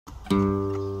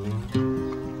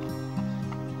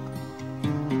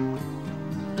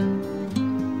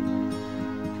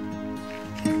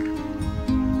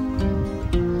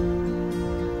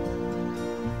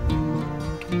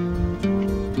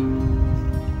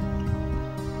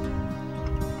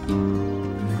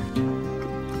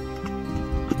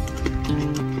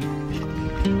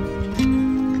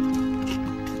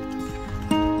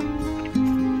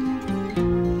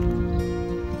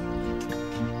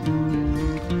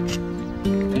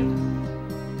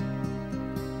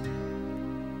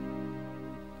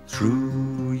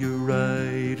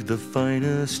the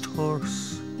finest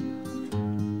horse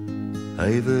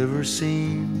I've ever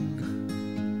seen,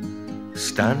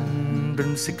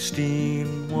 standing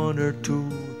 16, 1 or 2,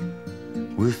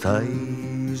 with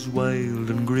eyes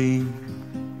wild and green.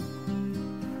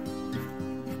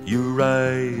 You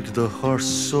ride the horse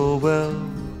so well,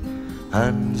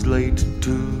 hands light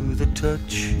to the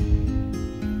touch.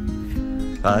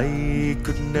 I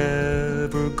could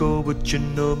never go with you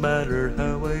no matter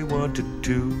how I wanted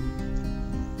to.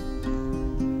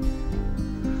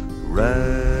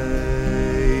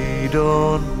 Ride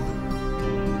on,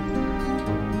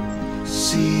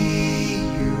 see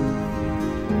you.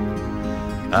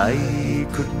 I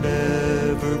could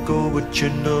never go with you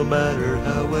no matter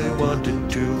how I wanted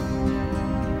to.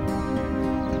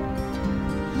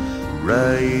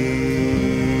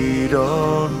 Ride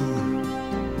on,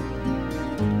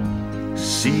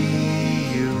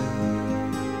 see you.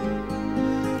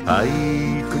 I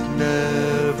could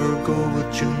never go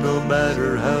with you no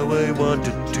matter how I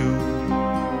wanted to.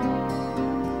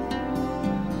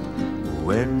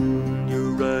 When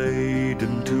you ride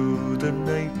into the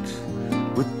night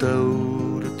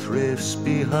without a trace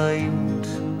behind,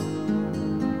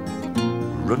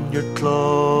 run your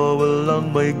claw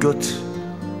along my gut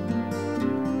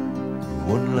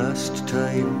one last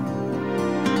time.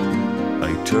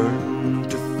 I turn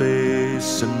to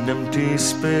face an empty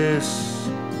space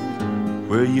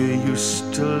where you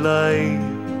used to lie,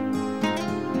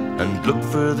 and look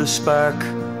for the spark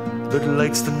that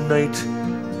lights the night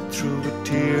through a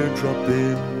teardrop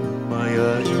in my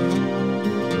eye.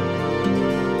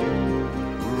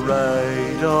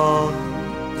 Ride on,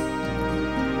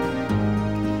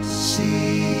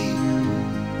 see you.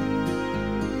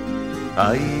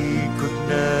 I could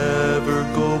never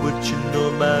go with you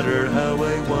no matter how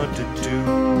I wanted to.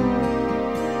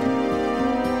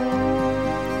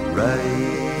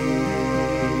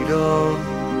 Ride on,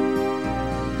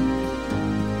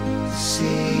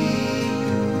 see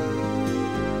you.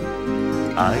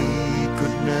 I